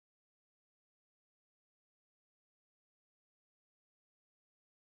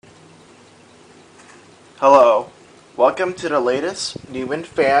Hello, welcome to the latest Newman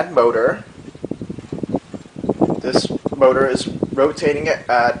fan motor. This motor is rotating it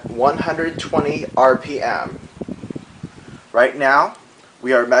at 120 RPM. Right now,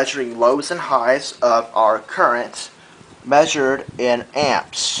 we are measuring lows and highs of our current measured in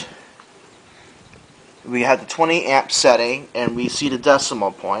amps. We have the 20 amp setting and we see the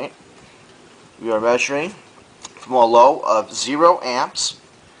decimal point. We are measuring from a low of 0 amps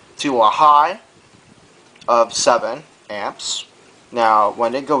to a high of 7 amps. Now,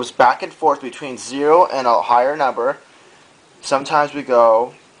 when it goes back and forth between 0 and a higher number, sometimes we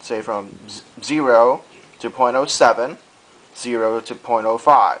go, say, from 0 to 0.07, 0 to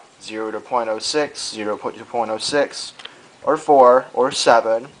 0.05, 0 to 0.06, 0 to 0.06, or 4, or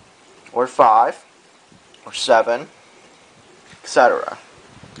 7, or 5, or 7, etc.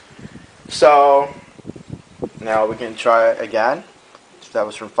 So, now we can try it again. That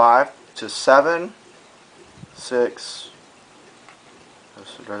was from 5 to 7. 6,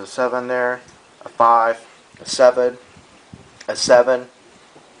 there's a 7 there, a 5, a 7, a 7,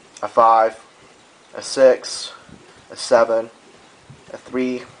 a 5, a 6, a 7, a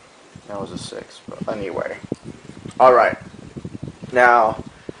 3, that was a 6, but anyway. Alright, now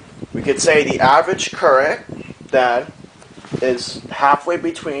we could say the average current then is halfway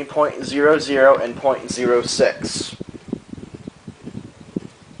between 0.00 and 0.06.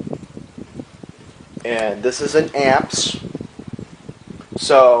 And this is in amps,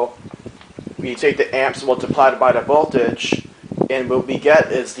 so we take the amps multiplied by the voltage, and what we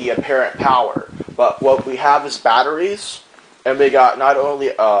get is the apparent power. But what we have is batteries, and we got not only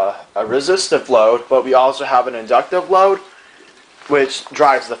a resistive load, but we also have an inductive load, which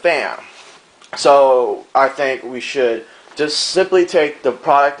drives the fan. So I think we should just simply take the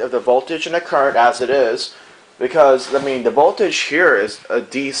product of the voltage and the current as it is, because, I mean, the voltage here is a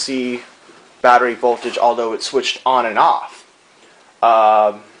DC battery voltage, although it's switched on and off.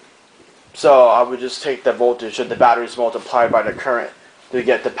 So I would just take the voltage of the batteries multiplied by the current to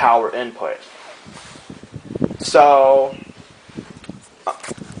get the power input. So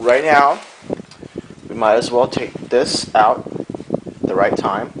right now, we might as well take this out at the right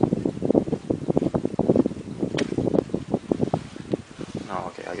time. Oh,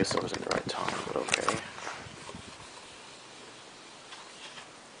 okay, I guess it wasn't the right time, but okay.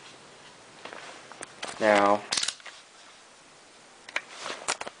 Now,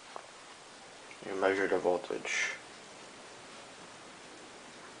 you measure the voltage.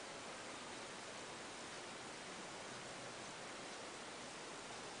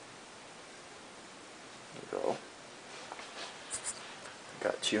 There we go.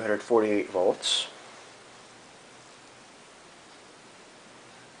 Got 248 volts.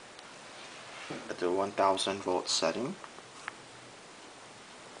 At the 1000 volt setting.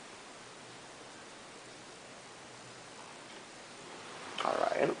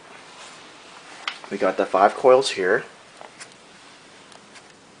 Alright, we got the 5 coils here.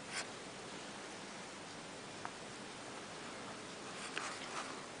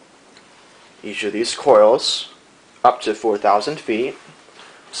 Each of these coils up to 4,000 feet.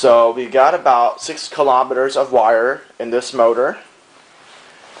 So we got about 6 kilometers of wire in this motor.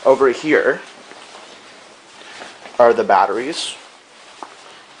 Over here are the batteries.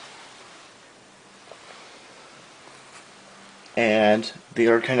 And they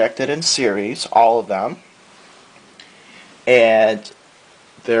are connected in series, all of them. And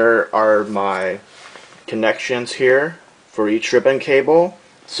there are my connections here for each ribbon cable.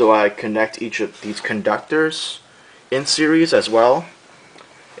 So I connect each of these conductors in series as well.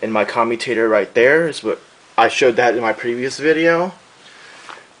 And my commutator right there is what I showed that in my previous video.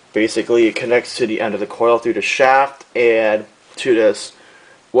 Basically, it connects to the end of the coil through the shaft and to this.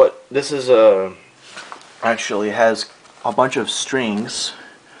 What this is actually has a bunch of strings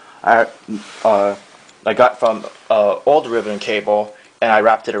I got from old ribbon cable, and I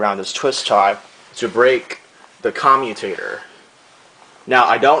wrapped it around this twist tie to break the commutator. Now,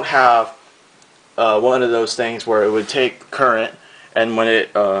 I don't have one of those things where it would take current, and when it,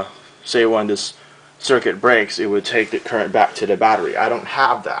 say when this circuit breaks, it would take the current back to the battery. I don't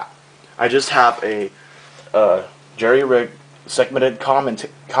have that. I just have a jerry-rigged segmented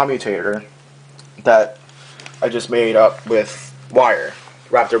commutator that I just made up with wire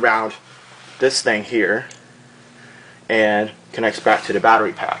wrapped around this thing here and connects back to the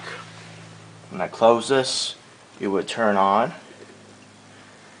battery pack. When I close this, it would turn on,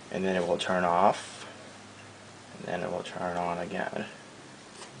 and then it will turn off, and then it will turn on again.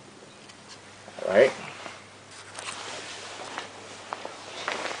 Alright?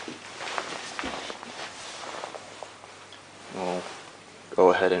 We'll go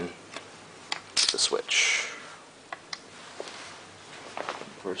ahead and hit the switch.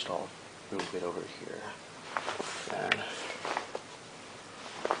 So I'll move it over here. And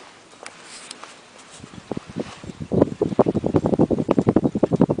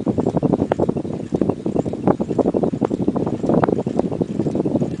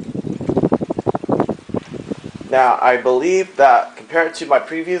now, I believe that compared to my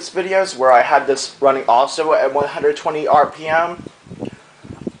previous videos where I had this running also at 120 RPM,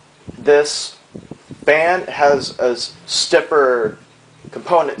 this fan has a stiffer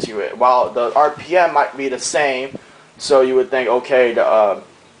component to it. While the RPM might be the same, so you would think, okay, the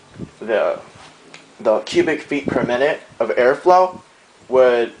cubic feet per minute of airflow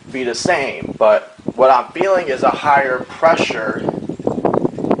would be the same, but what I'm feeling is a higher pressure.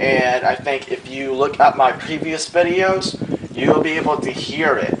 And I think if you look at my previous videos, you'll be able to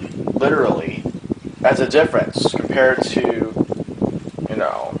hear it, literally, as a difference compared to,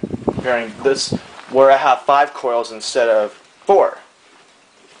 comparing this, where I have 5 coils instead of 4.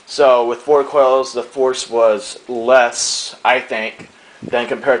 So with 4 coils, the force was less, I think, than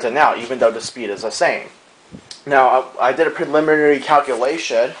compared to now, even though the speed is the same. Now, I did a preliminary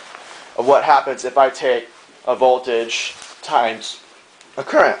calculation of what happens if I take a voltage times a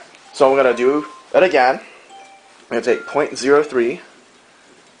current. So I'm going to do it again. I'm going to take 0.03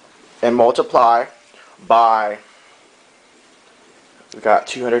 and multiply by, we got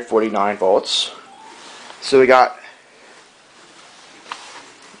 249 volts. So we got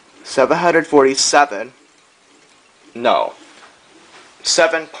 7.47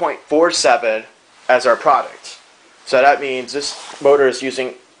 as our product. So that means this motor is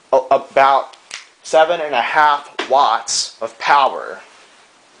using about 7.5 watts of power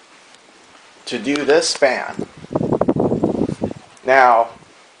to do this fan. Now,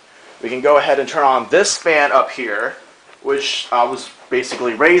 we can go ahead and turn on this fan up here, which I was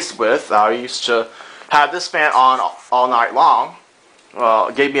basically raised with. I used to have this fan on all night long. Well,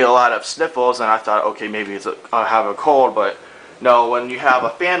 it gave me a lot of sniffles, and I thought, okay, maybe I have a cold, but no, when you have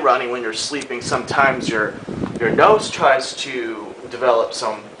a fan running when you're sleeping, sometimes your nose tries to develop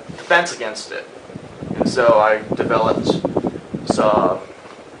some defense against it. And so I developed some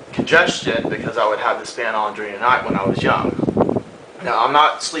congestion because I would have this fan on during the night when I was young. Now, I'm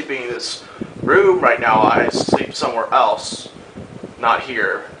not sleeping in this room right now. I sleep somewhere else, not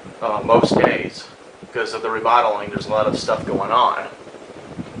here, most days. Because of the remodeling, there's a lot of stuff going on.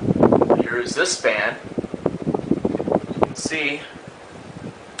 Here's this fan. You can see.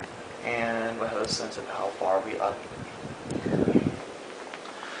 And we'll have a sense of how far we up here.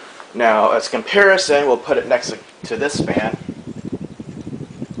 Now, as comparison, we'll put it next to this fan.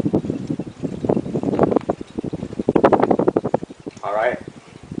 Alright.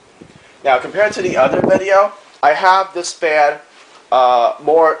 Now, compared to the other video, I have this fan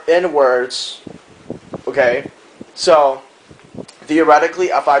more inwards. Okay, so theoretically,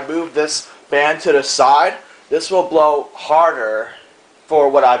 if I move this fan to the side, this will blow harder for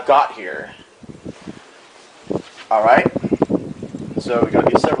what I've got here. Alright, so we got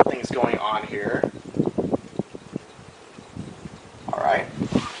these several things going on here. Alright,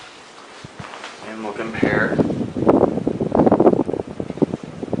 and we'll compare.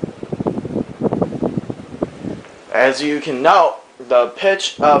 As you can note, the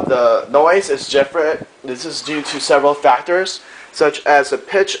pitch of the noise is different. This is due to several factors, such as the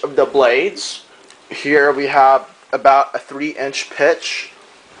pitch of the blades. Here we have about a 3-inch pitch.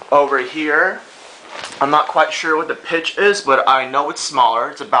 Over here, I'm not quite sure what the pitch is, but I know it's smaller.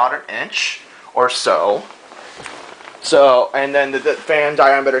 It's about 1 inch or so. And then the fan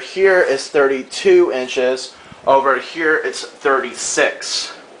diameter here is 32 inches. Over here, it's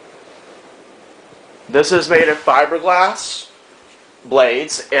 36. This is made of fiberglass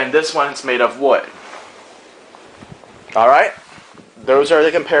blades, and this one's made of wood. Alright, those are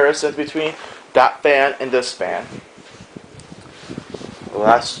the comparisons between that fan and this fan.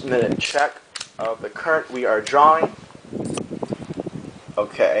 Last minute check of the current we are drawing.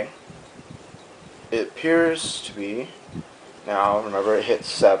 Okay, it appears to be, now remember it hits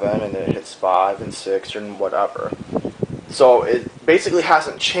 7 and then it hits 5 and 6 and whatever. So it basically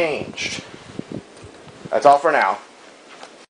hasn't changed. That's all for now.